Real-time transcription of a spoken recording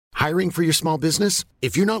Hiring for your small business?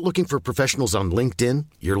 If you're not looking for professionals on LinkedIn,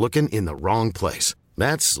 you're looking in the wrong place.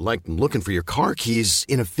 That's like looking for your car keys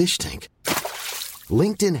in a fish tank.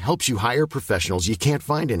 LinkedIn helps you hire professionals you can't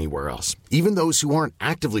find anywhere else, even those who aren't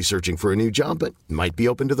actively searching for a new job but might be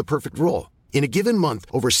open to the perfect role. In a given month,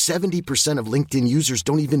 over 70% of LinkedIn users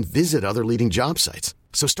don't even visit other leading job sites.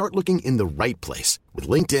 So start looking in the right place. With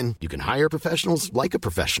LinkedIn, you can hire professionals like a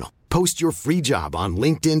professional. Post your free job on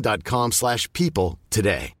linkedin.com/people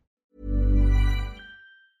today.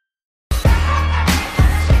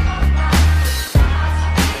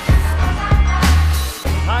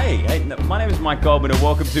 Hey, my name is Mike Goldman and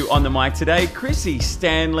welcome to On The Mic today. Chrissy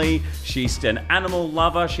Stanley, she's an animal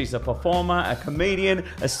lover, she's a performer, a comedian,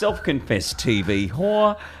 a self-confessed TV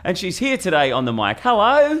whore, and she's here today on The Mic.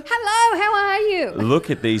 Hello. Hello, how are you? Look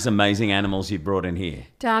at these amazing animals you've brought in here.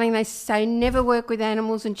 Darling, they say never work with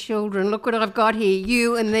animals and children. Look what I've got here,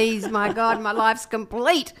 you and these. My God, my life's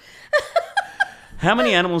complete. How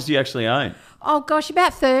many animals do you actually own? Oh gosh,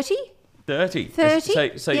 about 30. 30.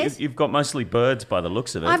 30, So yes. you've got mostly birds by the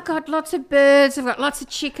looks of it. I've got lots of birds, I've got lots of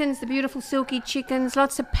chickens, the beautiful silky chickens,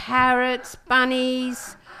 lots of parrots,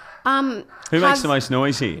 bunnies. Who makes the most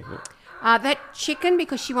noise here? That chicken,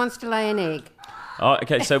 because she wants to lay an egg. Oh,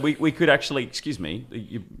 okay, so we could actually, excuse me,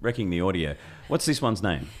 you're wrecking the audio. What's this one's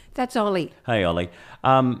name? That's Ollie. Hey, Ollie.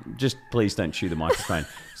 Just please don't chew the microphone.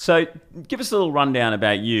 So give us a little rundown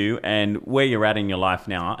about you and where you're at in your life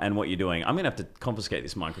now and what you're doing. I'm going to have to confiscate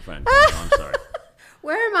this microphone. I'm sorry.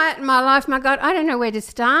 Where am I in my life? My God, I don't know where to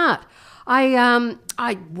start. I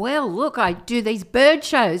do these bird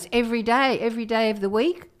shows every day of the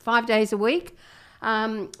week, 5 days a week.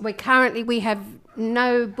 We have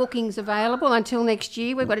no bookings available until next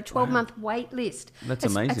year. We've got a 12-month wait list. That's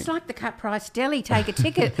amazing. It's like the cut price deli. Take a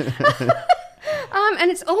ticket. And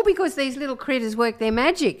it's all because these little critters work their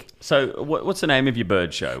magic. So what's the name of your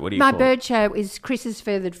bird show? What do you My call it? bird show is Chris's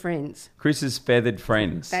Feathered Friends. Chris's Feathered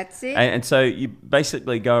Friends. That's it. And so you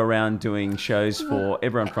basically go around doing shows for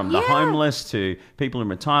everyone from the homeless to people in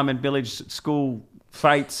retirement village, school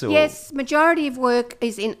fates? Or... Yes, majority of work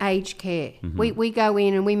is in aged care. Mm-hmm. We go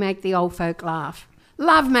in and we make the old folk laugh.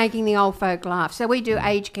 Love making the old folk laugh. So we do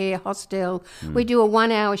aged care, hostel. We do a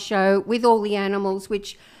 1-hour show with all the animals,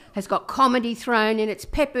 which has got comedy thrown in. It's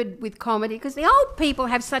peppered with comedy because the old people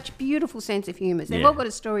have such beautiful sense of humour. They've all got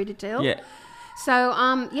a story to tell. Yeah. So,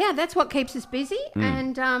 that's what keeps us busy.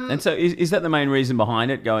 And so is that the main reason behind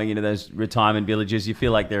it, going into those retirement villages? You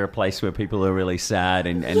feel like they're a place where people are really sad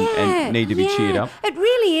and need to be cheered up? It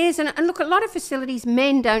really is. And look, a lot of facilities,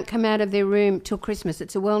 men don't come out of their room till Christmas.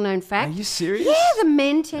 It's a well-known fact. Are you serious? Yeah, the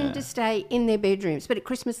men tend to stay in their bedrooms, but at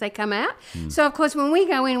Christmas they come out. So, of course, when we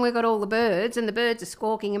go in, we've got all the birds, and the birds are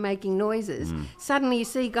squawking and making noises. Suddenly you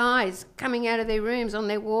see guys coming out of their rooms on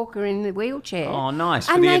their walker in the wheelchair. Oh, nice,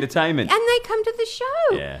 for the entertainment. And they come to the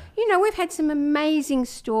show. Yeah. You know, we've had some amazing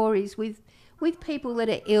stories with people that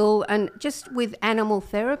are ill and just with animal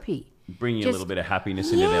therapy. Bringing a little bit of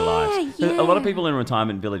happiness into their lives. Yeah. A lot of people in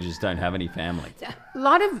retirement villages don't have any family. A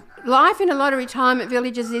lot of life in a lot of retirement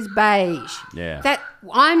villages is beige. Yeah.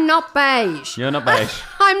 I'm not beige. You're not beige.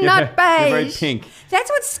 I'm not beige. You're very pink. That's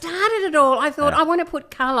what started it all. I thought I want to put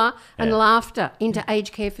colour and laughter into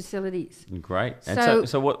aged care facilities. Great. And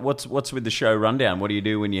so what's with the show rundown? What do you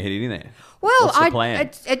do when you head in there? Well, what's the plan?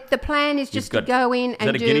 The plan is just to go in and do...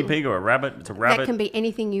 Is that a guinea pig or a rabbit? It's a rabbit. That can be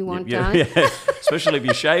anything you want, darling. Yeah. Especially if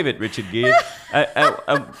you shave it, Richard Gere.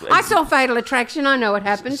 I saw Fatal Attraction. I know what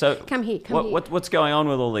happens. So come here. What's going on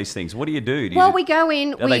with all these things? What do you do? We go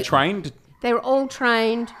in... Are they trained? They're all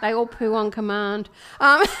trained. They all poo on command.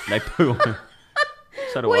 They poo on...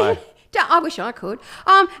 So do I. I wish I could.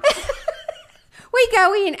 We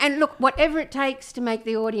go in and look, whatever it takes to make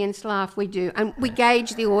the audience laugh, we do. And we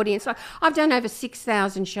gauge the audience. I've done over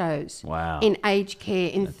 6,000 shows in aged care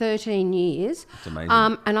in 13 years. That's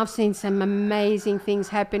amazing. And I've seen some amazing things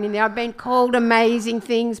happen in there. I've been called amazing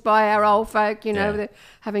things by our old folk, they're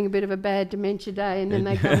having a bit of a bad dementia day and then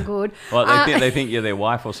they come good. Well, they think you're their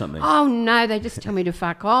wife or something. Oh, no, they just tell me to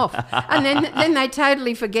fuck off. And then they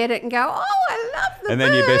totally forget it and go, oh, I love the And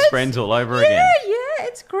then you're best friends all over again. Yeah,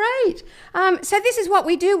 it's great. So this is what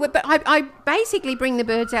we do. But I basically bring the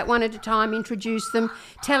birds out one at a time, introduce them,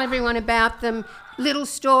 tell everyone about them, little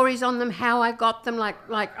stories on them, how I got them. Like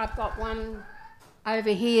I've got one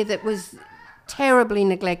over here that was terribly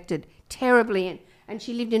neglected, and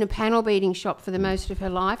she lived in a panel beating shop for the most of her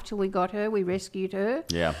life till we got her. We rescued her.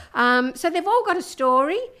 Yeah. So they've all got a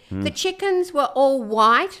story. The chickens were all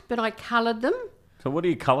white, but I coloured them. So what do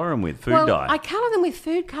you colour them with? Food dye? I colour them with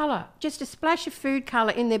food colour, just a splash of food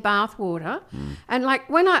colour in their bath water. And like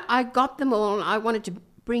when I got them all, I wanted to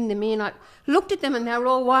bring them in. I looked at them and they were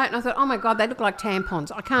all white, and I thought, oh my God, they look like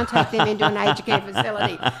tampons. I can't take them into an aged care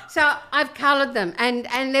facility. So I've coloured them,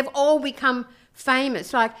 and they've all become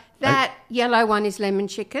famous. Like that yellow one is lemon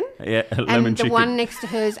chicken. Yeah, lemon and chicken. the one next to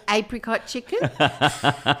her is apricot chicken.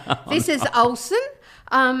 This is Olsen.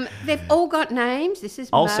 They've all got names. This is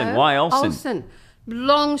Olsen. Mo. Why Olsen? Olsen.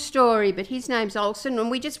 Long story, but his name's Olsen, and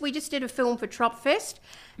we just did a film for Tropfest,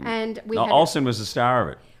 and we had Olsen was the star of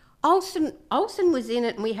it. Olsen was in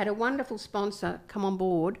it, and we had a wonderful sponsor come on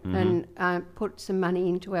board and put some money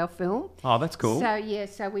into our film. Oh, that's cool.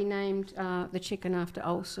 So we named the chicken after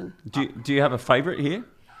Olsen. Do you have a favourite here?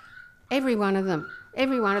 Every one of them.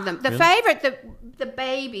 The favourite, the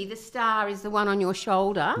baby, the star, is the one on your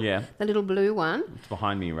shoulder. Yeah. The little blue one. It's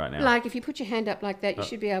behind me right now. Like if you put your hand up like that, you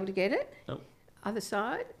should be able to get it. Oh. Other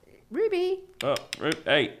side. Ruby. Oh,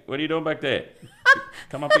 hey, what are you doing back there?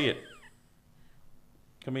 Come up here.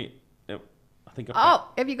 Come here. Yep. I think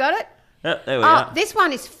Have you got it? Yeah, there we are. This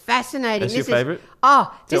one is fascinating. That's this your favourite?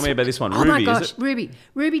 Tell me about this one. Oh Ruby, my is gosh, it? Ruby.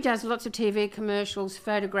 Ruby does lots of TV commercials,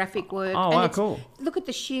 photographic work. Oh, and wow, it's- cool. Look at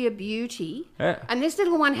the sheer beauty. Yeah. And this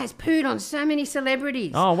little one has pooed on so many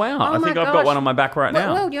celebrities. Oh, wow. I my think I've got gosh. one on my back right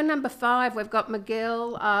now. Well, you're number 5. We've got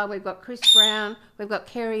Miguel, we've got Chris Brown, we've got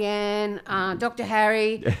Kerry Ann, Dr.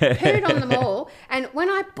 Harry. Pooed on them all. And when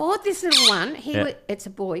I bought this little one, it's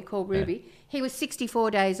a boy called Ruby. He was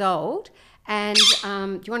 64 days old. And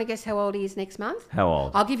do you want to guess how old he is next month? How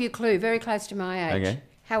old? I'll give you a clue. Very close to my age. Okay.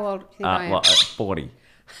 How old do you think I am? 40.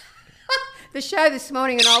 The show this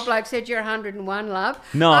morning, an old bloke said you're 101, love.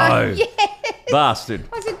 No. Yes. Bastard.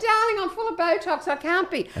 I said, darling, I'm full of Botox. I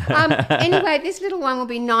can't be. Anyway, this little one will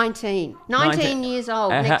be 19 years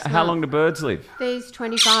old next month. How long do birds live? These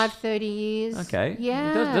 25, 30 years. Okay.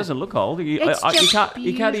 Yeah. It doesn't look old. It's just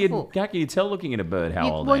beautiful. How can you tell looking at a bird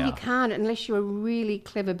how old they Well, are? you can't unless you're a really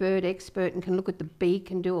clever bird expert and can look at the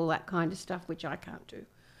beak and do all that kind of stuff, which I can't do.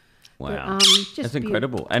 Wow, just that's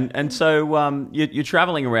incredible. And so you're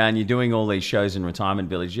travelling around, you're doing all these shows in retirement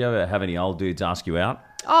village. Do you ever have any old dudes ask you out?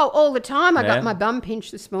 Oh, all the time. I Yeah? got my bum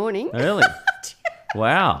pinched this morning. Really?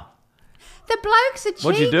 Wow. The blokes are cheeky.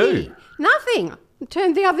 What'd you do? Nothing.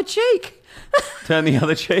 Turned the other cheek. Turn the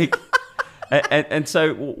other cheek. And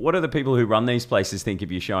so what do the people who run these places think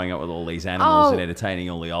of you showing up with all these animals and entertaining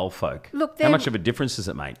all the old folk? Look, how much of a difference does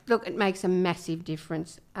it make? Look, it makes a massive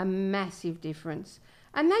difference. A massive difference.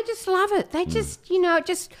 And they just love it. They just, it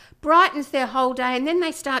just brightens their whole day. And then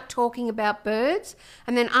they start talking about birds.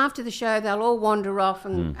 And then after the show, they'll all wander off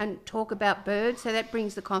and talk about birds. So that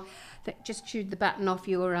brings that just chewed the button off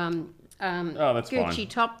your that's Gucci fine.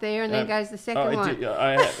 top there, and then goes the second one.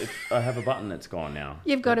 I have a button that's gone now.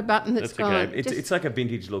 You've got a button that's gone. Okay. It's like a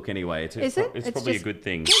vintage look anyway. Is it? It's probably a good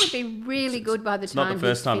thing. It would be really good by the It's time not the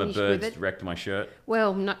first he's time a finished with bird's it. wrecked my shirt.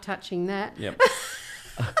 Well, I'm not touching that. Yep.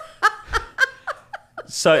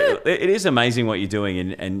 So it is amazing what you're doing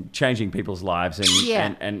and changing people's lives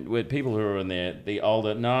and with people who are in the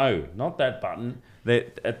older, no, not that button,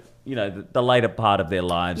 the later part of their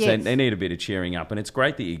lives, Yes. they need a bit of cheering up, and it's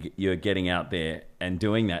great that you're getting out there and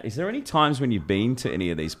doing that. Is there any times when you've been to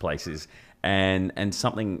any of these places and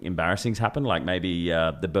something embarrassing's happened, like maybe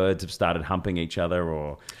the birds have started humping each other,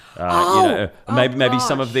 or maybe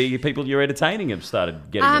some of the people you're entertaining have started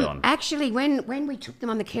getting it on? Actually, when we took them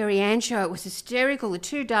on the Kerry Ann show, it was hysterical. The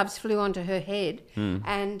 2 doves flew onto her head,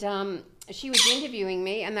 and she was interviewing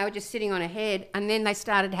me, and they were just sitting on her head, and then they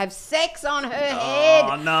started to have sex on her head.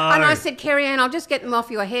 Oh, no. And I said, Kerry Ann, I'll just get them off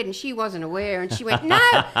your head. And she wasn't aware, and she went, no,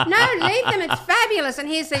 leave them, it's fabulous. And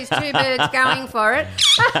here's these 2 birds going for it.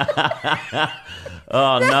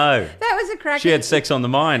 Oh, no. That was a cracking... She had sex on the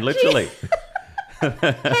mind, literally.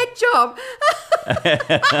 head job.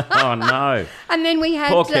 Oh, no. And then we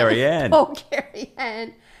had... Poor Kerry Ann. Poor Kerry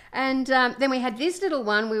Ann. And then we had this little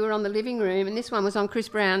one. We were on the living room, and this one was on Chris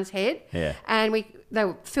Brown's head. Yeah. And they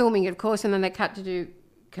were filming it, of course, and then they cut to do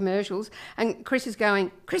commercials. And Chris is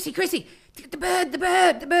going, Chrissy, the bird.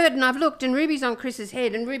 And I've looked, and Ruby's on Chris's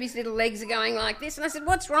head, and Ruby's little legs are going like this. And I said,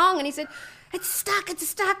 what's wrong? And he said, it's stuck.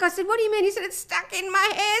 I said, what do you mean? He said, it's stuck in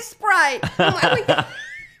my hairspray. It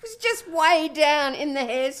was just way down in the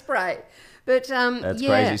hairspray. But That's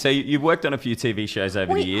crazy. So you've worked on a few TV shows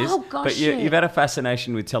over the years, but you've had a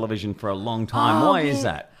fascination with television for a long time. Why is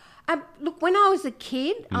that? Look, when I was a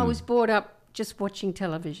kid, I was brought up just watching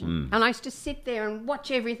television. And I used to sit there and watch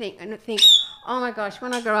everything and think, oh my gosh,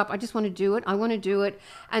 when I grow up, I just want to do it. I want to do it.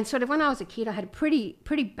 And sort of when I was a kid, I had a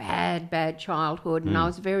pretty bad childhood, and I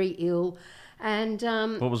was very ill. And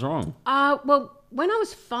What was wrong? well, when I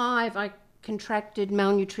was 5, I contracted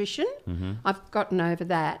malnutrition. I've gotten over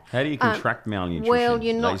that. How do you contract malnutrition? Well,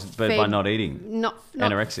 you're not fed, by not eating. Not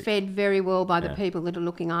Anorexic. fed very well by the people that are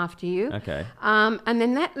looking after you. Okay. And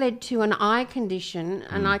then that led to an eye condition,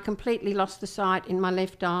 and I completely lost the sight in my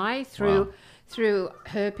left eye through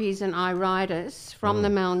herpes and iritis from the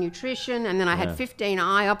malnutrition, and then I had 15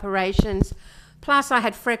 eye operations. Plus, I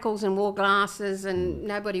had freckles and wore glasses, and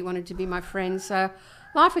nobody wanted to be my friend, so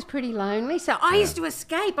life was pretty lonely. So I used to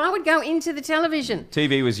escape. I would go into the television.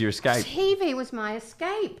 TV was your escape. TV was my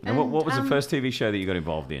escape. And what was the first TV show that you got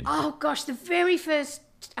involved in? Oh, gosh, the very first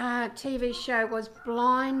TV show was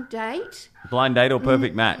Blind Date. Blind Date or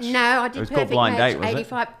Perfect Match? No, I did It was Perfect called Blind Match, Date, wasn't it?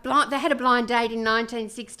 85. They had a Blind Date in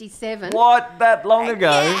 1967. What? That long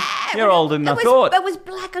ago? Yeah, You're older than I thought. It was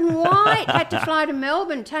black and white. Had to fly to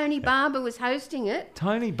Melbourne. Tony Barber was hosting it.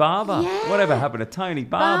 Tony Barber? Yeah. Whatever happened to Tony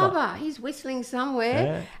Barber? Barber, he's whistling somewhere.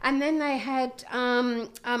 Yeah. And then they had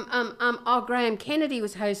Graham Kennedy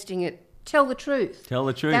was hosting it. Tell the Truth. Tell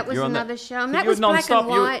the Truth. That was You're on another that. show. And But that you were was black non-stop. and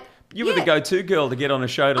white. You were the Yeah. go-to girl to get on a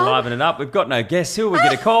show to liven it up. We've got no guests. Who are we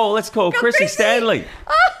going to call? Let's call Chrissy Stanley.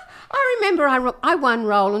 I remember I won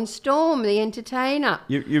Roland Storm, the entertainer.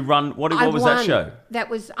 You run. What I was won. that show? That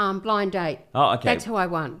was Blind Date. Oh, okay. That's who I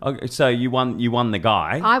won. Okay, so you won the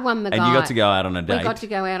guy. I won the guy. And you got to go out on a date. We got to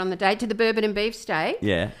go out on the date to the Bourbon and Beef Steak.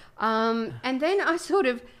 Yeah. And then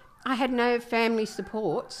I had no family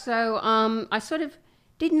support, so I sort of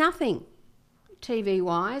did nothing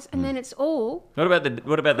TV-wise, and then it's all... What about the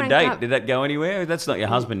cranked date? up. Did that go anywhere? That's not your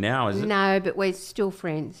husband now, is it? No, but we're still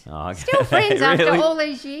friends. Oh, okay. Still friends after Really? all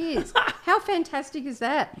these years. How fantastic is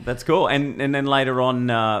that? That's cool. And then later on,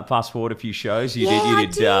 fast forward a few shows. You Yeah, I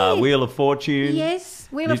did did. Wheel of Fortune. Yes,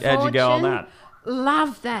 Wheel of Fortune. How'd you go on that?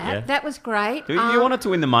 Love that. Yeah. That was great. Do you want it to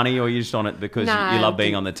win the money, or you just on it because No, you love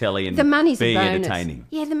being on the telly and the money's being a bonus. entertaining?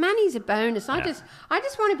 Yeah, the money's a bonus. I just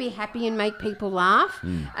want to be happy and make people laugh.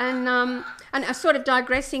 Hmm. And sort of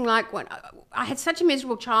digressing, like what I had such a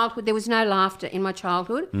miserable childhood. There was no laughter in my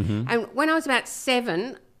childhood. Mm-hmm. And when I was about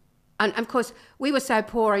 7, and of course we were so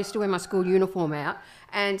poor, I used to wear my school uniform out.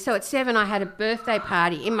 And so at 7, I had a birthday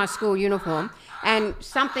party in my school uniform, and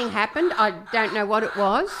something happened. I don't know what it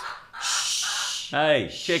was. Hey,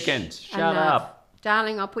 chickens, shut Enough. up.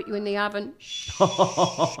 Darling, I'll put you in the oven.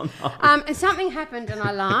 And something happened and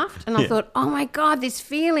I laughed and I thought, oh my God, this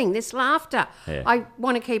feeling, this laughter. Yeah. I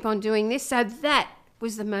want to keep on doing this. So that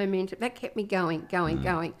was the momentum. That kept me going.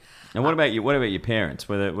 And what about your parents?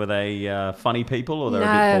 Were they funny people, or they were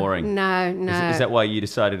a bit boring? No. Is that why you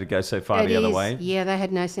decided to go so far the other way? Yeah, they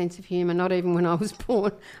had no sense of humour, not even when I was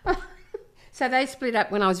born. So they split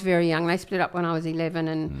up when I was very young. They split up when I was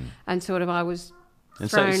 11 and sort of I was...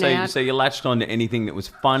 And out. so you latched on to anything that was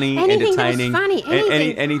funny, Anything that was entertaining, funny,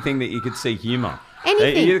 anything. anything that you could see humour.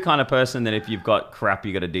 Anything. Are you the kind of person that if you've got crap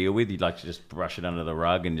you got to deal with, you'd like to just brush it under the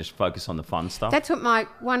rug and just focus on the fun stuff? That's what my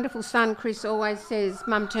wonderful son Chris always says.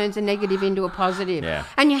 Mum turns a negative into a positive. Yeah.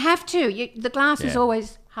 And you have to. The glass is Yeah.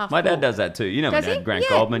 always half My full. dad does that too. You know Does my dad, he? Grant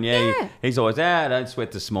Yeah, Goldman. yeah. He's always, don't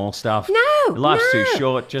sweat the small stuff. No, Life's no. too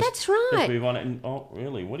short. That's right. Just move on it. And, oh,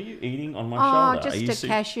 really? What are you eating on my shoulder? just Are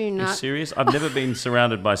you a cashew Are you nut. serious? I've never been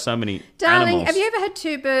surrounded by so many Darling, animals. have you ever had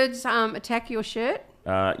 2 birds attack your shirt?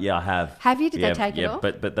 Yeah, I have. Have you? Did they take it off?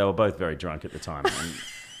 But they were both very drunk at the time.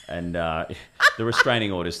 And the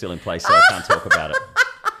restraining order is still in place, so I can't talk about it.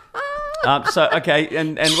 Okay,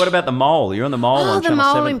 and what about the mole? You're on the mole on The Channel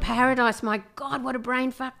Mole 7. in Paradise. My God, what a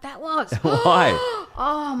brain fuck that was. Why?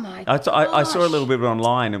 Oh, my I God. saw a little bit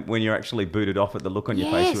online and when you're actually booted off at the look on your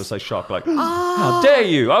face. Yes. You were so shocked, like, how dare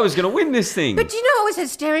you? I was going to win this thing. But do you know what was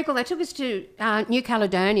hysterical? They took us to New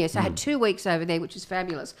Caledonia, so I had 2 weeks over there, which was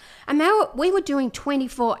fabulous. And we were doing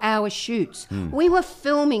 24-hour shoots. We were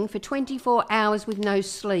filming for 24 hours with no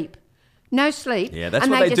sleep. No sleep. Yeah, that's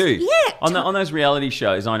And what they do. Yeah. On those reality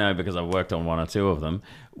shows, I know because I've worked on 1 or 2 of them,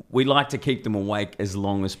 we like to keep them awake as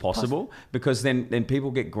long as possible because then people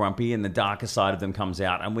get grumpy and the darker side of them comes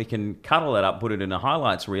out and we can cuddle it up, put it in a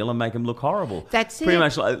highlights reel and make them look horrible. That's Pretty it.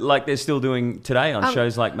 much like they're still doing today on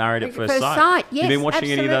shows like Married at First Sight. Yes, You've been watching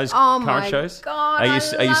any of those absolutely. current Oh, my shows? God, Are you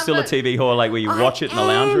I still love a TV whore like where you watch it in the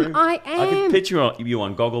lounge room? I I could am. picture you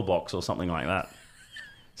on Gogglebox or something like that.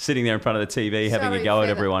 Sitting there in front of the TV having a Sorry, go at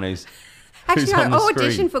Feather. everyone who's Actually, on I the screen.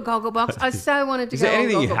 auditioned for Gogglebox. I so wanted to Is go there on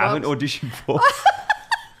anything you Gogglebox. haven't auditioned for?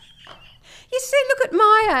 You see, look at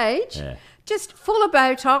my age. Yeah. Just full of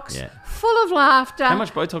Botox, Yeah. full of laughter. How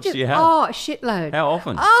much Botox do you have? Oh, a shitload. How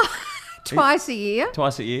often? Oh, twice a year.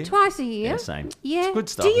 Twice a year? Twice a year. Yeah, same. Yeah. It's good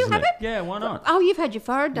stuff, Do you isn't have it? it? Yeah, why not? Oh, you've had your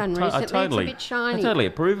forehead done I recently. totally, It's a bit shiny. I totally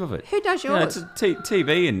approve of it. Who does You know, yours? it's a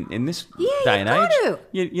TV in this Yeah, day you've and age. got to.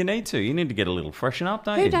 You need to. You need to get a little freshen up,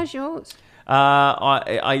 don't you? Who does yours?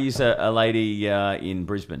 I use a lady in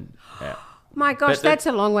Brisbane. Yeah. My gosh, that's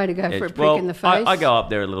a long way to go for a prick in the face. I go up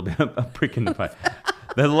there a little bit, a prick in the face.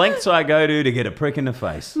 The lengths I go to get a prick in the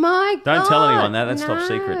face. My God. Don't tell anyone that. That's no. top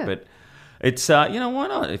secret. But it's, why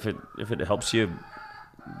not? If it helps you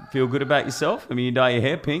feel good about yourself. I mean, you dye your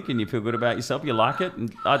hair pink and you feel good about yourself. You like it.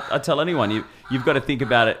 And I tell anyone, you've got to think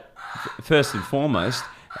about it first and foremost.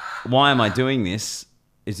 Why am I doing this?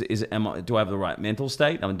 Do I have the right mental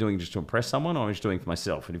state? Am I doing it just to impress someone, or am I just doing it for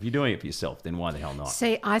myself? And if you're doing it for yourself, then why the hell not?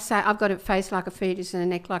 See, I say I've got a face like a fetus and a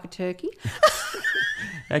neck like a turkey.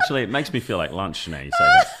 Actually, it makes me feel like lunch now you say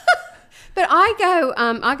that. But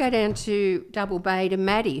I go down to Double Bay to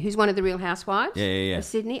Maddie, who's one of the Real Housewives of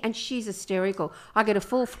Sydney, and she's hysterical. I get a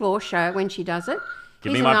full floor show when she does it.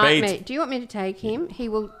 Give He's me a my nightmare. beat. Do you want me to take him?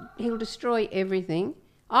 He'll destroy everything.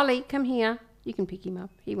 Ollie, come here. You can pick him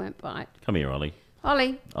up. He won't bite. Come here, Ollie.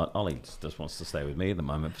 Ollie. Ollie just wants to stay with me at the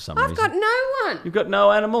moment for some I've reason. got no one. You've got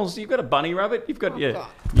no animals. You've got a bunny rabbit. You've got your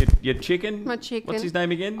chicken. My chicken. What's his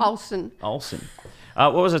name again? Olsen.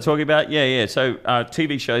 What was I talking about? Yeah. So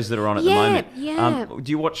TV shows that are on at the moment. Yeah.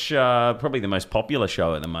 Do you watch probably the most popular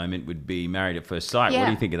show at the moment would be Married at First Sight. Yeah. What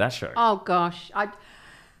do you think of that show? Oh, gosh. I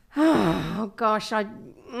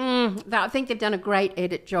think they've done a great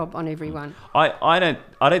edit job on everyone. I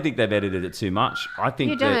don't think they've edited it too much. I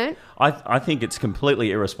think You don't? I think it's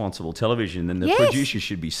completely irresponsible television, and the Yes. producers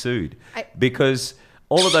should be sued because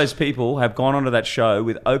all of those people have gone onto that show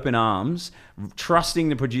with open arms, trusting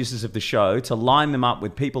the producers of the show to line them up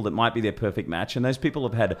with people that might be their perfect match, and those people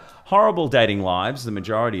have had horrible dating lives, the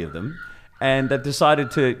majority of them, and they've decided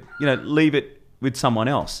to leave it with someone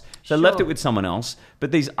else. So left it with someone else,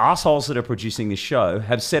 but these assholes that are producing this show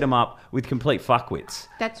have set them up with complete fuckwits.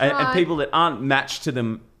 That's and right. people that aren't matched to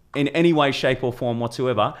them in any way, shape or form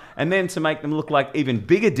whatsoever. And then to make them look like even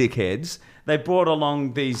bigger dickheads, they brought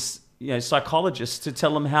along these psychologists to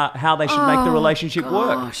tell them how they should make the relationship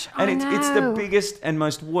work. And it's the biggest and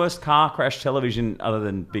most worst car crash television other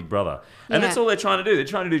than Big Brother. And that's all they're trying to do. They're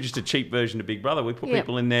trying to do just a cheap version of Big Brother. We put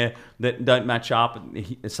people in there that don't match up,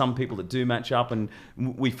 and some people that do match up, and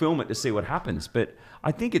we film it to see what happens. But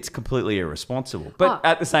I think it's completely irresponsible. But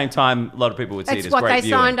at the same time, a lot of people would see it as great viewing. That's what they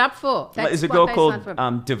signed up for. There's a girl called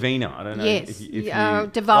Davina. I don't know if you...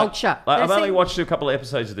 DeVulture. I've only watched a couple of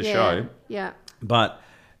episodes of the show. Yeah. But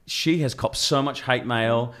she has copped so much hate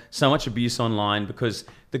mail, so much abuse online because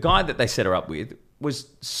the guy that they set her up with was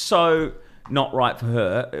so not right for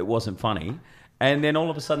her, it wasn't funny. And then all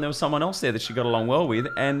of a sudden there was someone else there that she got along well with,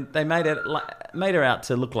 and they made her out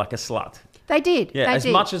to look like a slut. They did. Yeah, as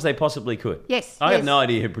much as they possibly could. Yes. I have no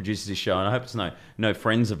idea who produces this show, and I hope it's no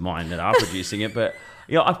friends of mine that are producing it, but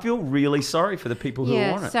I feel really sorry for the people who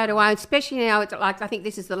are on it. Yeah, so do I, especially now. It's like I think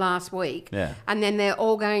this is the last week. Yeah. And then they're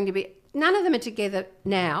all going to be... None of them are together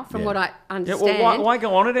now, from what I understand. Yeah, well, why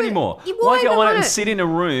go on it anymore? Why go on it and sit in a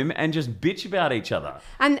room and just bitch about each other?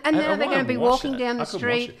 And now they're going to be walking down the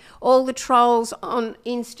street, all the trolls on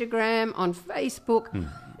Instagram, on Facebook.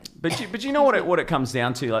 But you know what it comes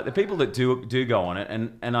down to? Like the people that do go on it,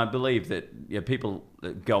 and I believe that people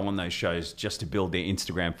that go on those shows just to build their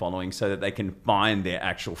Instagram following so that they can find their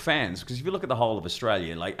actual fans. Because if you look at the whole of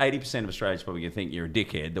Australia, like 80% of Australians probably going to think you're a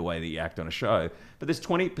dickhead the way that you act on a show. But there's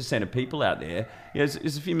 20% of people out there.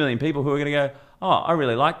 There's a few million people who are going to go, oh, I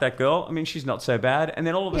really like that girl. I mean, she's not so bad. And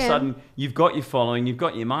then all of a sudden, you've got your following, you've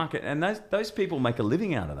got your market, and those people make a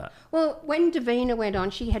living out of that. Well, when Davina went on,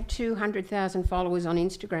 she had 200,000 followers on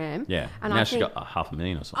Instagram. Yeah, and now she's got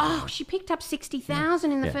 500,000 or something. Oh, she picked up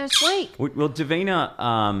 60,000 in the first week. Well, Davina,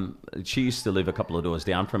 she used to live a couple of doors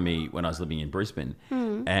down from me when I was living in Brisbane,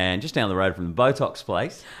 and just down the road from the Botox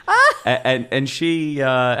place. And she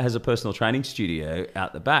has a personal training studio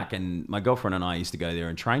out the back, and my girlfriend and I used to go there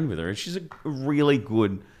and train with her. And she's a really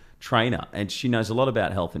good trainer, and she knows a lot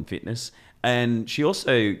about health and fitness. And she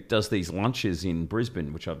also does these lunches in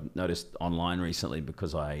Brisbane, which I've noticed online recently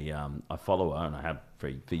because I follow her and I have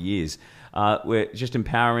for years. We're just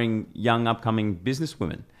empowering young upcoming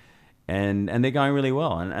businesswomen, and they're going really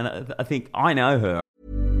well. And I think I know her.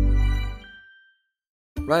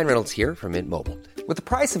 Ryan Reynolds here from Mint Mobile. With the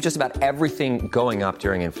price of just about everything going up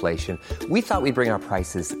during inflation, we thought we'd bring our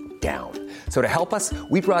prices down. So to help us,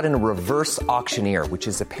 we brought in a reverse auctioneer, which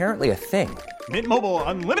is apparently a thing. Mint Mobile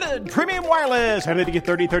Unlimited Premium Wireless. How to get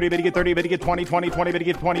 30, 30, bit to get 30, bit to get 20, 20, 20, bit to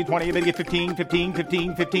get 20, 20, bit to get 15, 15,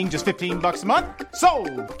 15, 15, just $15 a month?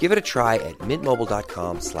 Sold! Give it a try at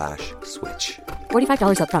mintmobile.com/switch.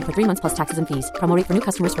 $45 up front for 3 months plus taxes and fees. Promo rate for new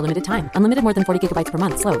customers for limited time. Unlimited more than 40 gigabytes per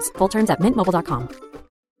month. Slows full terms at mintmobile.com.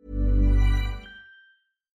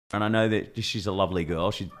 And I know that she's a lovely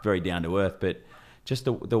girl. She's very down to earth, but just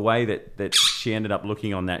the way that she ended up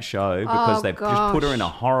looking on that show because they've just put her in a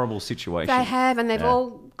horrible situation. They have, and they've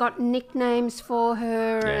all got nicknames for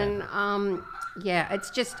her, Yeah. and it's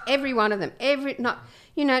just every one of them.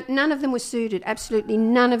 None of them were suited. Absolutely,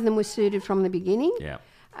 none of them were suited from the beginning. Yeah.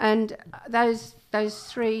 And those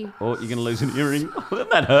three. Oh, you're going to lose an earring. Doesn't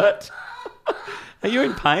that hurt? Are you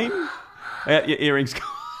in pain? Your earring's gone.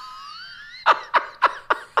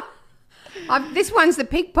 This one's the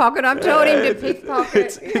pickpocket. I've told him to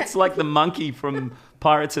pickpocket. It's like the monkey from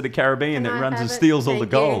Pirates of the Caribbean that I runs have and it? steals all the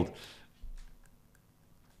Thank you. gold.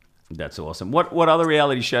 That's awesome. What other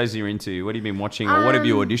reality shows are you into? What have you been watching, or what have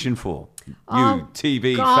you auditioned for? You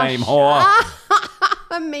TV fame whore.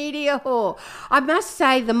 A media whore. I must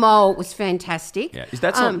say The Mole was fantastic. Yeah, is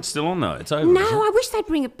that still on though? It's over. No, isn't it? I wish they'd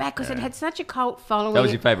bring it back because it had such a cult following. That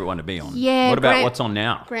was your favourite one to be on. Yeah. What about what's on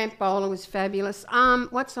now? Grant Bowler was fabulous.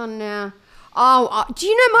 What's on now? Oh, do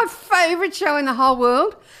you know my favourite show in the whole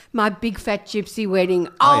world? My Big Fat Gypsy Wedding.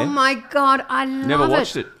 Oh, yeah? my God, I love it. Never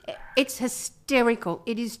watched it. It's hysterical.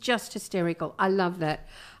 It is just hysterical. I love that.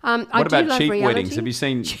 What about cheap weddings? Have you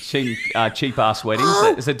seen Cheap Ass Weddings?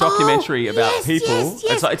 It's a documentary about yes, people.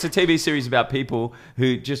 yes. It's a TV series about people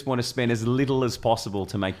who just want to spend as little as possible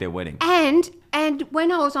to make their wedding. And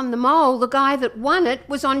when I was on The Mole, the guy that won it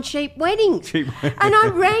was on Cheap Weddings. Cheap Weddings. And I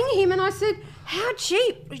rang him and I said, how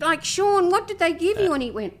cheap? Like, Sean, what did they give you? And he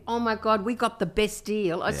went, oh, my God, we got the best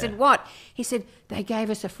deal. I said, what? He said, they gave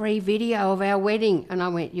us a free video of our wedding. And I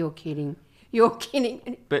went, you're kidding. You're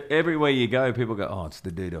kidding. But everywhere you go, people go, oh, it's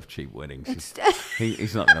the dude off Cheap Weddings.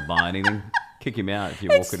 He's not going to buy anything. Kick him out if you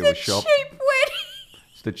walk into a shop. Cheap Wedding.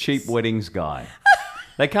 It's the Cheap Weddings guy.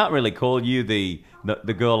 They can't really call you the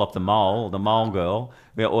girl off the mole girl,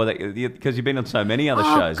 or because you've been on so many other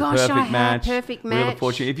shows. Gosh, Perfect I have. Match, Perfect Wheel of Match.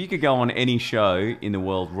 Fortune. If you could go on any show in the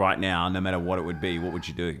world right now, no matter what it would be, what would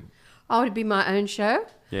you do? Oh, it'd be my own show.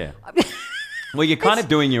 Yeah. Well, you're kind of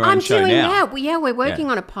doing your own I'm show doing now. Well, yeah, we're working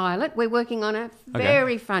on a pilot. We're working on a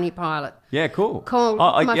very funny pilot Yeah, cool. called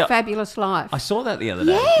My Fabulous Life. I saw that the other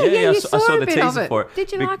day. Yeah, I you saw saw a the bit teaser of it. for it.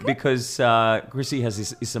 Did you like it? Because Chrissy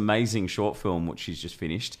has this amazing short film which she's just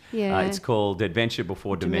finished. Yeah. It's called Adventure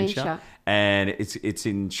Before Dementia. And it's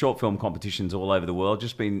in short film competitions all over the world.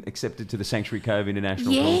 Just been accepted to the Sanctuary Cove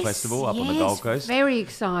International Film Festival up on the Gold Coast. Very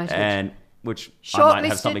excited. And which I might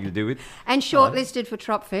have something to do with. And shortlisted for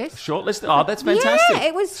Tropfest. Shortlisted? Oh, that's fantastic. Yeah,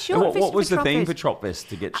 it was shortlisted. What was for the theme for Tropfest. Tropfest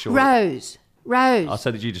to get short? Rose. Oh,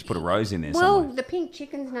 so did you just put a rose in there Well, somewhere? the pink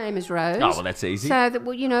chicken's name is Rose. Oh, well, that's easy. So that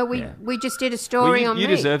we just did a Well, story on you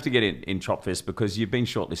me. deserve to get in Tropfest because you've been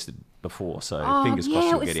shortlisted before, so fingers crossed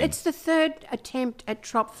you'll get in. It's the third attempt at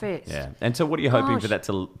Tropfest. Yeah, and so what are you hoping for that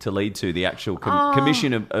to lead to, the actual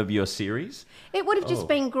commission of your series? It would have just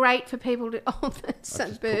been great for people to... Oh, that's some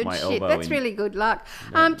just put bird my shit. elbow That's in. really good luck.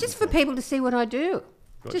 Just for people to see what I do.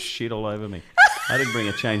 Got shit all over me. I didn't bring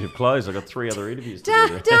a change of clothes. I got 3 other interviews to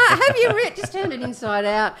do. Have you just turned it inside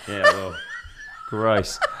out? Yeah, well,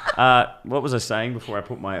 gross. What was I saying before I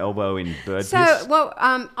put my elbow in bird piss? So, well,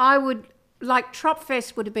 I would... Like,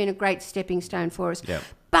 Tropfest would have been a great stepping stone for us. Yep.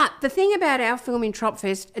 But the thing about our film in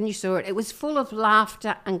Tropfest, and you saw it, it was full of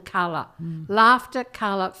laughter and colour. Laughter,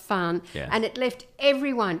 colour, fun. Yeah. And it left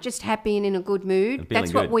everyone just happy and in a good mood. And feeling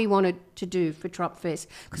That's what good. we wanted to do for Tropfest.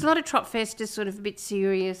 Because a lot of Tropfest is sort of a bit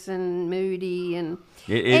serious and moody. And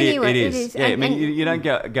It anyway, is. Yeah, And- I mean, and- you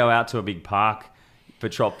don't go out to a big park for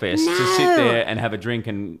Tropfest to No. sit there and have a drink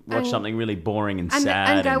and watch something really boring and and- sad.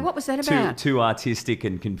 and go, what was that about? Too artistic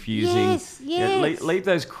and confusing. Yes, Yeah, yes. leave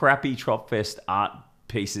those crappy Tropfest art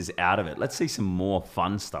pieces out of it. Let's see some more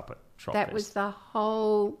fun stuff at Tropfest. That was the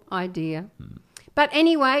whole idea. But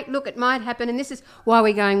anyway, look, it might happen, and this is why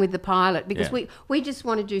we're going with the pilot, because Yeah. we just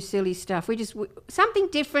want to do silly stuff. Something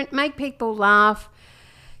different, make people laugh.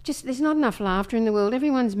 Just there's not enough laughter in the world.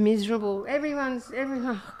 Everyone's miserable. Everyone.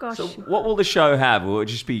 Oh gosh. So what will the show have? Will it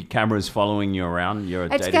just be cameras following you around your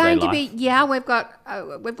It's day-to-day going life? to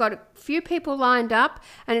be, we've got a few people lined up,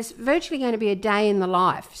 and it's virtually going to be a day in the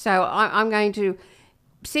life. So I'm going to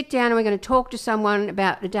sit down and we're going to talk to someone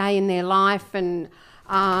about a day in their life, and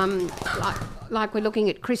like we're looking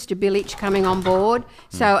at Krista Bilic coming on board.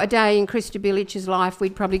 So a day in Krista Bilic's life,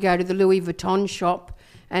 we'd probably go to the Louis Vuitton shop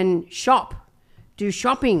and do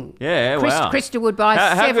shopping. Yeah, wow. Krista would buy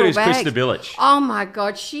How several good is bags. Krista Bilic? Oh my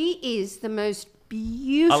God, she is the most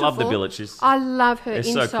beautiful. I love the Biliches. I love her They're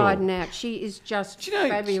so inside cool. and out. She is just Do you know,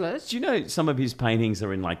 fabulous. Do you know some of his paintings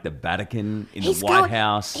are in like the Vatican, in He's the White going-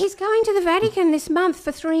 House? He's going to the Vatican this month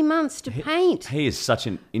for 3 months to paint. He is such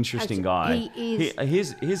an interesting guy. He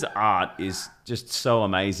is. His art is just so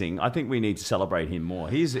amazing. I think we need to celebrate him more.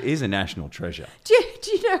 He's a national treasure. Do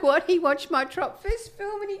you know what? He watched my Tropfest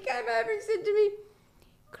film and he came over and said to me,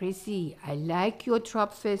 Chrissy, I like your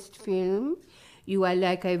Tropfest film. You are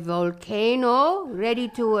like a volcano ready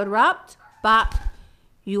to erupt, but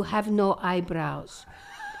you have no eyebrows.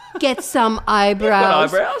 Get some eyebrows.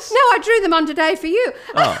 You've got eyebrows? No, I drew them on today for you.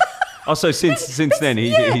 Oh, so since then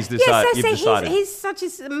he's decided. Yes, You've decided. He's such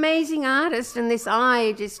an amazing artist, and this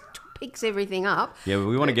eye just picks everything up. Yeah,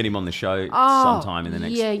 we want to get him on the show sometime in the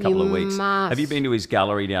next couple of weeks. Must. Have you been to his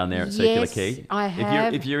gallery down there at Circular Yes, Quay? I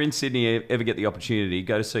have. If you're in Sydney, ever get the opportunity,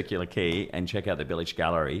 go to Circular Quay and check out the Village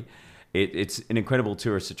Gallery. It's an incredible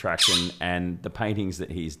tourist attraction, and the paintings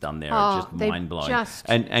that he's done there are just they're mind-blowing. just-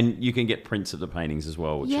 And you can get prints of the paintings as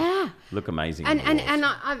well, which look amazing. And on the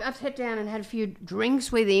walls. I've sat down and had a few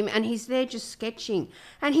drinks with him, and he's there just sketching,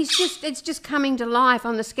 and it's just coming to life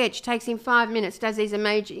on the sketch. Takes him 5 minutes, does these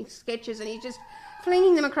amazing sketches, and he's just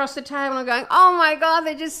flinging them across the table and going, "Oh my God,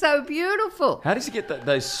 they're just so beautiful." How does he get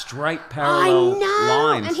those straight parallel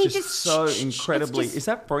lines? And he just so incredibly. it's just Is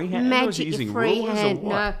that freehand? Magic, Or is he using freehand. rulers or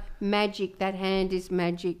what? No, magic. That hand is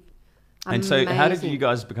magic. And so, how did Amazing. you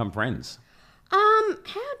guys become friends?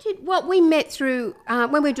 We met through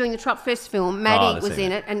when we were doing the Tropfest film. Maddie that's was it.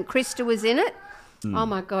 in it, and Krista was in it. Oh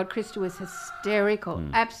my God, Krista was hysterical,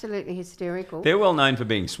 absolutely hysterical. They're well known for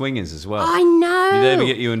being swingers as well. I know. Did they ever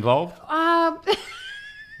get you involved? Uh,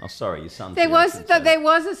 Oh, sorry, your son's there here, was I shouldn't say that. there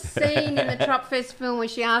was a scene in the Tropfest film where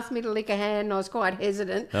she asked me to lick a hand, and I was quite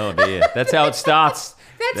hesitant. Oh dear, that's how it starts.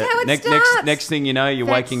 That's how it starts. Next thing you know, you're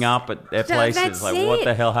That's- waking up at their so place. that's It's like, what it.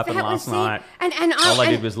 the hell happened That last was it. night? And All I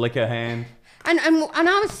and- did was lick her hand. And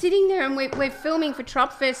I was sitting there, and we're filming for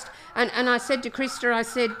Tropfest, and I said to Krista, I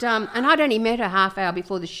said, and I'd only met her half hour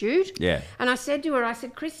before the shoot. Yeah. And I said to her,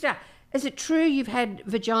 Krista, is it true you've had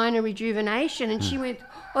vagina rejuvenation? And she went,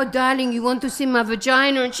 "Oh, darling, you want to see my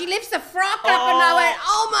vagina?" And she lifts the frock up, and I went,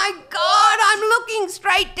 "Oh my God, I'm looking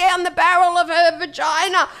straight down the barrel of her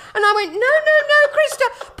vagina." And I went, "No,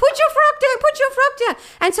 Krista, put your frock down.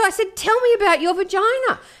 And so I said, "Tell me about your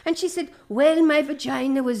vagina." And she said, "Well, my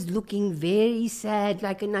vagina was looking very sad,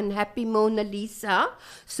 like an unhappy Mona Lisa.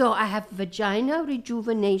 So I have vagina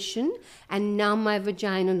rejuvenation, and now my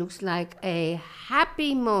vagina looks like a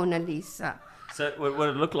happy Mona Lisa." So, what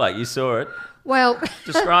did it look like? You saw it. Well,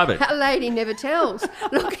 Describe it. A lady never tells.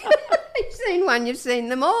 Look, you've seen one, you've seen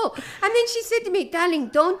them all. And then she said to me, "Darling,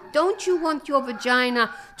 don't you want your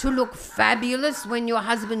vagina to look fabulous when your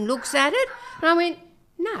husband looks at it?" And I went,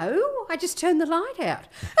 "No, I just turned the light out."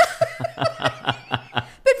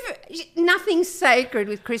 But nothing's sacred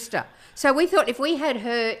with Krista. So we thought if we had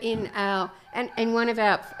her in one of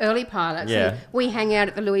our early pilots, Yeah. and we hang out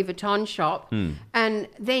at the Louis Vuitton shop, and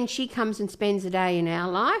then she comes and spends a day in our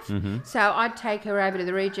life. So I'd take her over to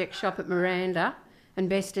the reject shop at Miranda and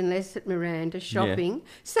Best and Less at Miranda shopping.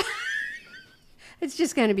 So it's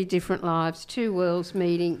just going to be different lives, two worlds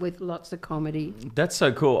meeting with lots of comedy. That's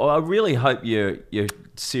so cool. Oh, I really hope your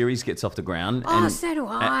series gets off the ground. Oh, so do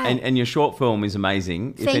I. And your short film is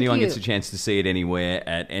amazing. If Thank anyone you. gets a chance to see it anywhere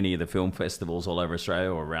at any of the film festivals all over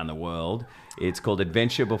Australia or around the world, it's called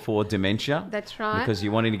Adventure Before Dementia. That's right. Because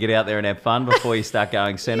you're wanting to get out there and have fun before you start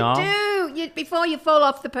going senile. Before you fall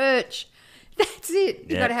off the perch. That's it.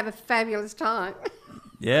 You've Yeah. got to have a fabulous time.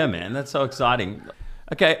 Yeah, man, that's so exciting.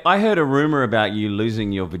 Okay, I heard a rumor about you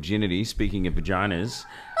losing your virginity, speaking of vaginas,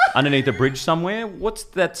 underneath a bridge somewhere. What's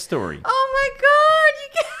that story? Oh my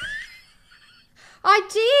God! I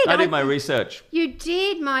did. I did my research. You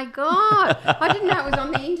did, my God. I didn't know it was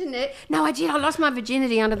on the internet. No, I did. I lost my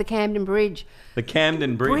virginity under the Camden Bridge. The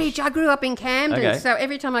Camden Bridge. I grew up in Camden, Okay. so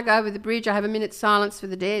every time I go over the bridge, I have a minute's silence for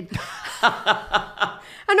the dead.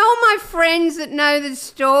 And all my friends that know the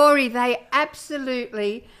story, they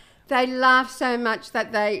laugh so much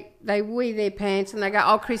that they wee their pants and they go,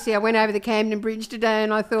 "Oh, Chrissy, I went over the Camden Bridge today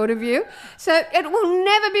and I thought of you." So it will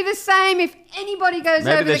never be the same if anybody goes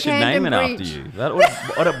Maybe over they the should Camden name it Bridge. after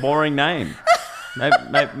you. What a boring name.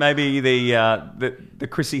 Maybe the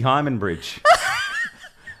Chrissy Hyman Bridge.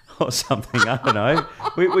 Or something, I don't know.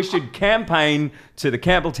 We should campaign to the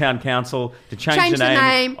Campbelltown Council to change the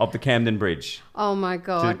name of the Camden Bridge Oh my to the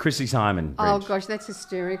God. Chrissy Hyman Bridge. Oh gosh, that's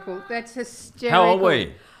hysterical. That's hysterical. How old were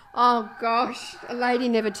you? Oh gosh, a lady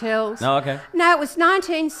never tells. No, okay. No, it was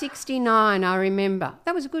 1969, I remember.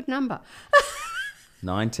 That was a good number.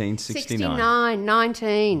 1969.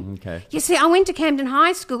 19. Okay. You see, I went to Camden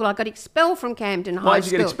High School. I got expelled from Camden High School. Why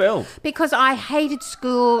did you get expelled? Because I hated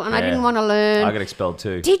school and I Yeah. didn't want to learn. I got expelled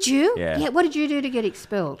too. Did you? Yeah. What did you do to get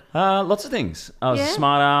expelled? Lots of things. I was Yeah? a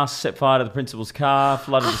smart ass, set fire to the principal's car,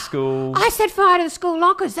 flooded the school. I set fire to the school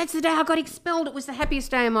lockers. That's the day I got expelled. It was the happiest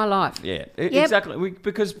day of my life. Yeah, Yep. exactly.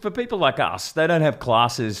 Because for people like us, they don't have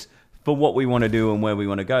classes for what we want to do and where we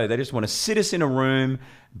want to go. They just want to sit us in a room,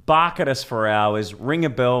 bark at us for hours, ring a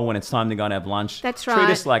bell when it's time to go and have lunch. That's Treat right.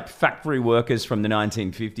 us like factory workers from the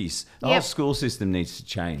 1950s. The whole Yep. school system needs to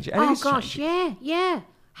change. And it Oh is gosh, changing. yeah.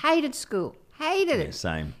 Hated school. Hated Yeah, it.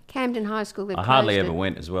 same. Camden High School. They've I hardly closed ever it.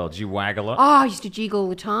 went as well. Did you wag a lot? Oh, I used to jig all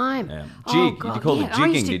the time. Yeah. Oh, Jig? God, You called it I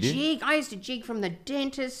used jigging, to did you? jig. I used to jig from the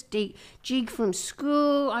dentist, jig from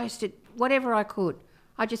school. I used to, whatever I could.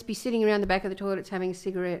 I'd just be sitting around the back of the toilets having a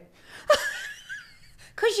cigarette.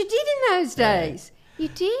 Because you did in those days. You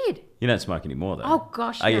did. You don't smoke anymore, though. Oh,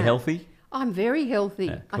 gosh, Are you no. healthy? I'm very healthy.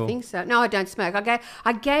 Yeah, cool. I think so. No, I don't smoke.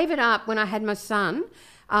 I gave it up when I had my son.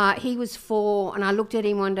 He was 4, and I looked at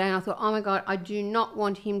him one day and I thought, oh my God, I do not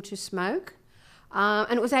want him to smoke.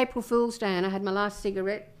 And it was April Fool's Day, and I had my last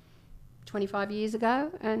cigarette 25 years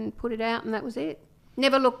ago and put it out, and that was it.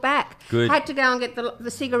 Never looked back. Good. Had to go and get the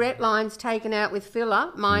cigarette lines taken out with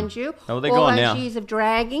filler, mind you. Oh, well, they're All gone those now. years of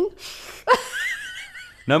dragging.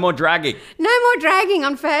 No more dragging. No more dragging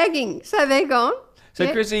on fagging. So they're gone. So,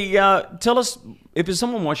 Yeah. Chrissy, tell us, if there's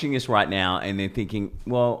someone watching this right now and they're thinking,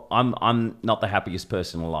 well, I'm not the happiest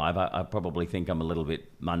person alive. I probably think I'm a little bit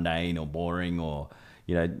mundane or boring or,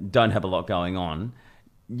 don't have a lot going on.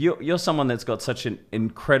 You're someone that's got such an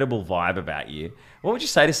incredible vibe about you. What would you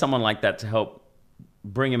say to someone like that to help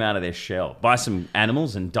bring them out of their shell? Buy some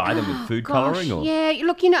animals and dye them with food colouring? Or Yeah,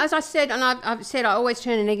 look, as I said, and I've said, I always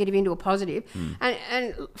turn a negative into a positive.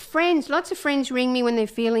 And friends, lots of friends ring me when they're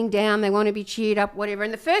feeling down, they want to be cheered up, whatever.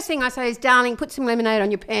 And the first thing I say is, darling, put some lemonade on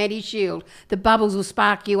your panty shield. The bubbles will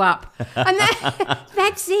spark you up. And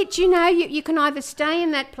that's it, you can either stay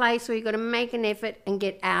in that place or you've got to make an effort and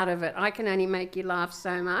get out of it. I can only make you laugh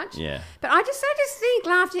so much. Yeah. But I just think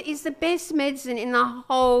laughter is the best medicine in the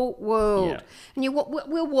whole world. Yeah. And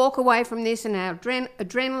we'll walk away from this and our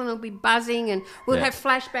adrenaline will be buzzing and we'll Yeah. have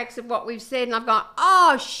flashbacks of what we've said, and I've gone,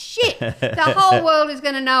 oh shit, the whole world is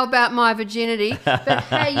going to know about my virginity. But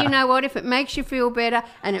hey, you know what? If it makes you feel better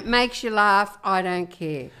and it makes you laugh, I don't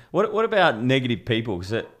care. What about negative people?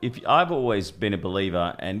 Because I've always been a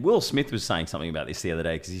believer, and Will Smith was saying something about this the other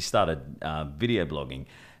day because he started video blogging,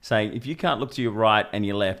 saying if you can't look to your right and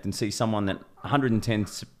your left and see someone that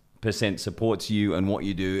 110% supports you and what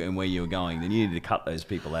you do and where you're going, then you need to cut those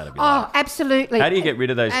people out of your life. Oh, absolutely. How do you get rid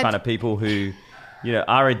of those kind of people who,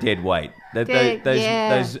 are a dead weight?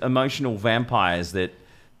 Those emotional vampires that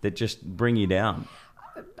just bring you down.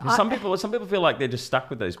 Some people feel like they're just stuck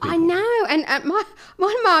with those people. I know, and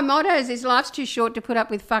one of my mottos is life's too short to put up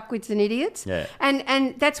with fuckwits and idiots. Yeah.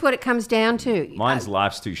 And that's what it comes down to. Mine's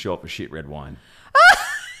life's too short for shit red wine.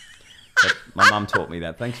 My mum taught me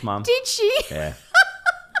that. Thanks, Mum. Did she? Yeah.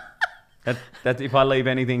 That if I leave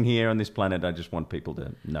anything here on this planet, I just want people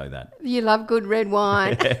to know that. You love good red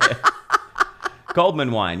wine.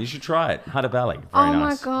 Goldman wine, you should try it. Hunter Valley, very Oh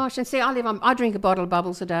nice. my gosh! And see, I drink a bottle of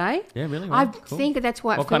bubbles a day. Yeah, really? I Wow, cool. think that's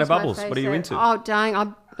why. What kind of bubbles? What are you into? Oh, dang!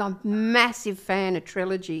 I'm a massive fan of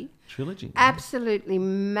Trilogy. Trilogy. Absolutely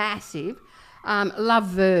massive. Love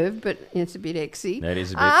Verve, but it's a bit exy. That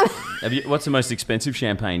is a bit. What's the most expensive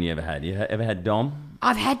champagne you ever had? You ever had Dom?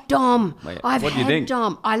 I've had Dom. Wait, I've what do you had think?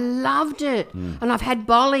 Dom. I loved it, and I've had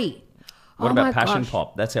Bolly. What Oh about my Passion gosh.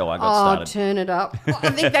 Pop? That's how I got Oh, started. turn it up. I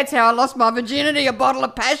think that's how I lost my virginity, a bottle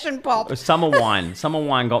of Passion Pop. Summer wine. Summer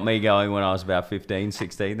wine got me going when I was about 15,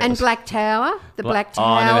 16. That And was Black Tower, the Black Tower Oh,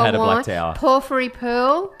 I never had a wine. Black Tower. Porphyry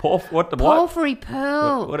Pearl. what? Porphyry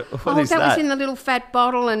Pearl. What oh, is that was that? in the little fat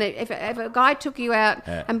bottle, and if a guy took you out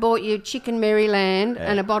and bought you Chicken Maryland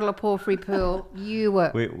and a bottle of Porphyry Pearl, you were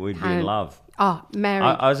We'd be in home. love. Oh, married.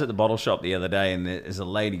 I was at the bottle shop the other day, and there's a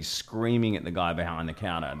lady screaming at the guy behind the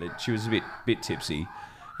counter that she was a bit tipsy,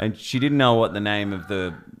 and she didn't know what the name of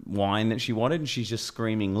the wine that she wanted, and she's just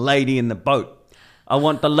screaming, "Lady in the boat! I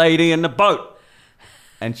want the lady in the boat!"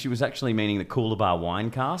 And she was actually meaning the Coolabah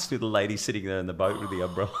wine cask with the lady sitting there in the boat with the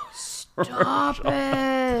umbrella. Stop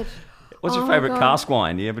it. What's your Oh, favourite God. cask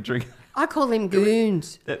wine? Do you ever drink? I call them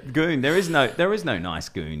goons. Goon. There is no nice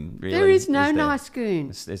goon. Really. There is no there? nice goon.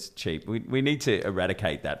 It's cheap. We need to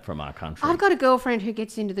eradicate that from our country. I've got a girlfriend who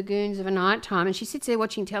gets into the goons of a night time, and she sits there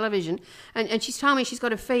watching television, and she's told me she's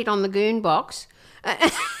got her feet on the goon box.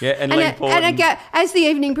 Yeah, and lean forward. And as the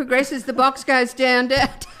evening progresses, the box goes down. And then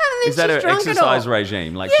Is that she's her drunk it exercise all.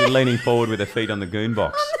 regime? Like she's leaning forward with her feet on the goon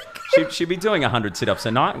box. She'd be doing 100 sit-ups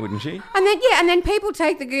a night, wouldn't she? And then people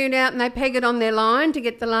take the goon out and they peg it on their line to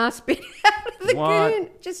get the last bit out of the What?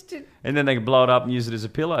 goon. And then they can blow it up and use it as a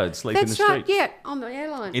pillow and sleep in the That's right, street. yeah, on the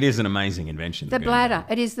airline. It is an amazing invention. The goon. bladder.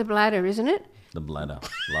 It is the bladder, isn't it? The bladder.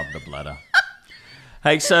 Love the bladder.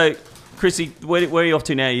 Hey, so, Chrissy, where are you off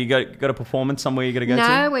to now? You got a performance somewhere you got to go to?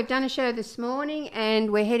 No, we've done a show this morning and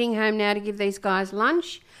we're heading home now to give these guys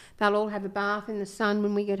lunch. They'll all have a bath in the sun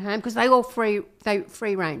when we get home because they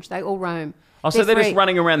free range. They all roam. Oh, so they're just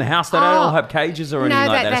running around the house. They don't all have cages or anything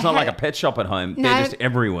like that. It's not like a pet shop at home. No, they're just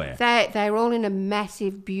everywhere. They're all in a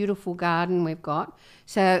massive, beautiful garden we've got.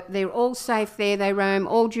 So they're all safe there. They roam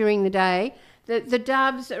all during the day. The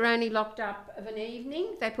doves are only locked up of an evening.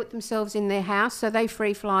 They put themselves in their house, so they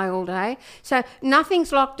free fly all day. So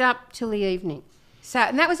nothing's locked up till the evening. So,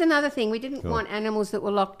 and that was another thing. We didn't want animals that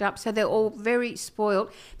were locked up, so they're all very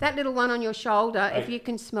spoiled. That little one on your shoulder, if you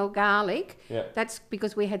can smell garlic, that's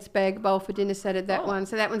because we had spag bowl for dinner, so did that one.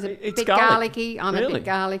 So that one's a bit garlicky. I'm a bit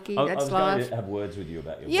garlicky. I That's was life. going to have words with you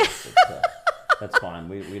about your work, but, that's fine.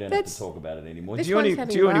 We don't have to talk about it anymore. Do you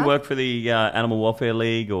only work for the Animal Welfare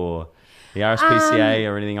League or the RSPCA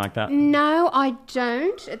or anything like that? No, I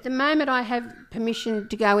don't. At the moment, I have permission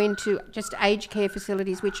to go into just aged care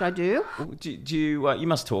facilities, which I do. Do you? You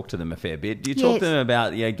must talk to them a fair bit. Do you talk to them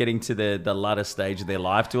about getting to the latter stage of their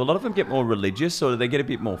life? Do a lot of them get more religious, or do they get a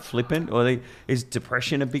bit more flippant? Or is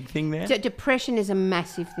depression a big thing there? Depression is a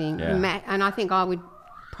massive thing, and I think I would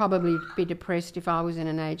probably be depressed if I was in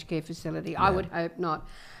an aged care facility. I would hope not.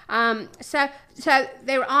 So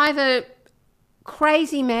they're either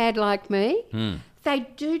crazy mad like me. They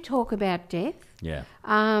do talk about death. Yeah.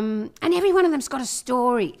 And every one of them's got a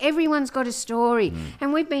story. Everyone's got a story.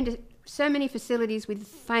 And we've been to so many facilities with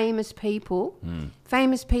famous people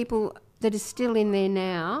that are still in there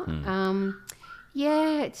now.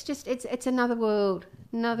 It's another world.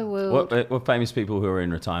 Another world. What famous people who are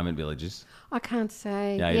in retirement villages? I can't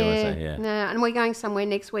say. Yeah, you don't want to say, No, and we're going somewhere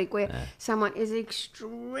next week where someone is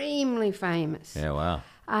extremely famous. Yeah, wow.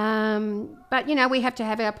 But, we have to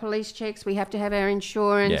have our police checks. We have to have our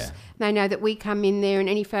insurance. Yeah. They know that we come in there and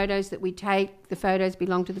any photos that we take, the photos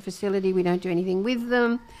belong to the facility. We don't do anything with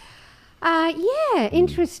them.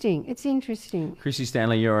 Interesting. It's interesting. Chrissy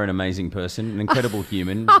Stanley, you're an amazing person, an incredible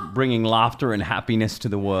human, bringing laughter and happiness to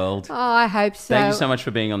the world. Oh, I hope so. Thank you so much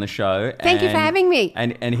for being on the show. Thank you for having me.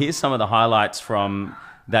 And here's some of the highlights from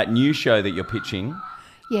that new show that you're pitching.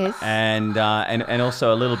 Yes. And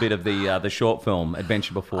also a little bit of the short film,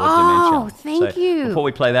 Adventure Before Dementia. Oh, thank you. Before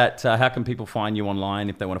we play that, how can people find you online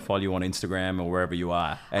if they want to follow you on Instagram or wherever you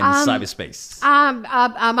are and cyberspace?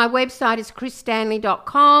 My website is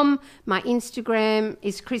chrisstanley.com. My Instagram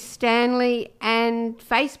is Chris Stanley and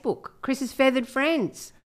Facebook, Chris's Feathered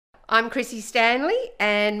Friends. I'm Chrissy Stanley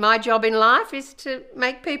and my job in life is to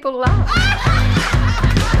make people laugh.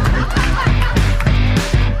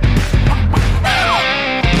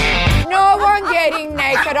 No one getting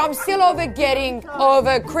naked. I'm still getting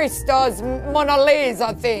over Christo's Mona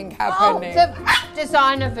Lisa thing happening. Oh, the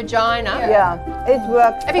designer vagina. Yeah, it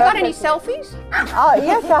worked. Have you got any selfies? Oh,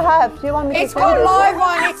 yes, I have. Do you want me to? It's got live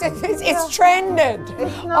one. It's trended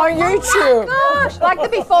on YouTube. Gosh, like the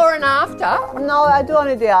before and after. No, I do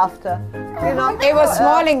only the after. It was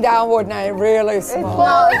smiling downward now, really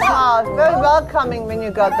small. It's very welcoming when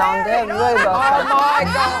you go down there. Very welcoming. Oh my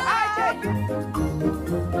God.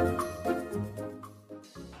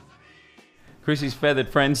 Chrissy's Feathered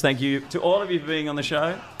Friends, thank you to all of you for being on the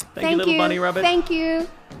show. Thank you, little bunny rabbit. Thank you.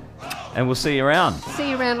 And we'll see you around.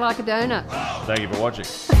 See you around like a donut. Thank you for watching.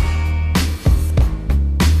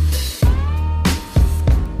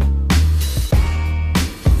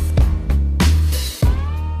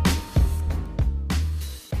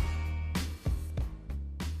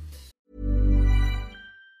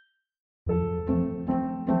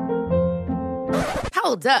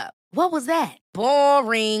 Hold up. What was that?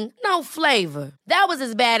 Boring. No flavor. That was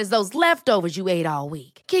as bad as those leftovers you ate all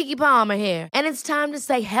week. Keke Palmer here, and it's time to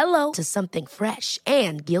say hello to something fresh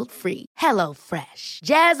and guilt-free. HelloFresh.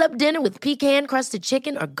 Jazz up dinner with pecan-crusted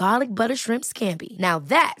chicken or garlic butter shrimp scampi. Now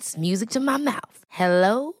that's music to my mouth.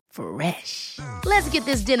 HelloFresh. Let's get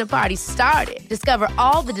this dinner party started. Discover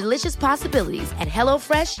all the delicious possibilities at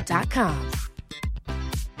HelloFresh.com.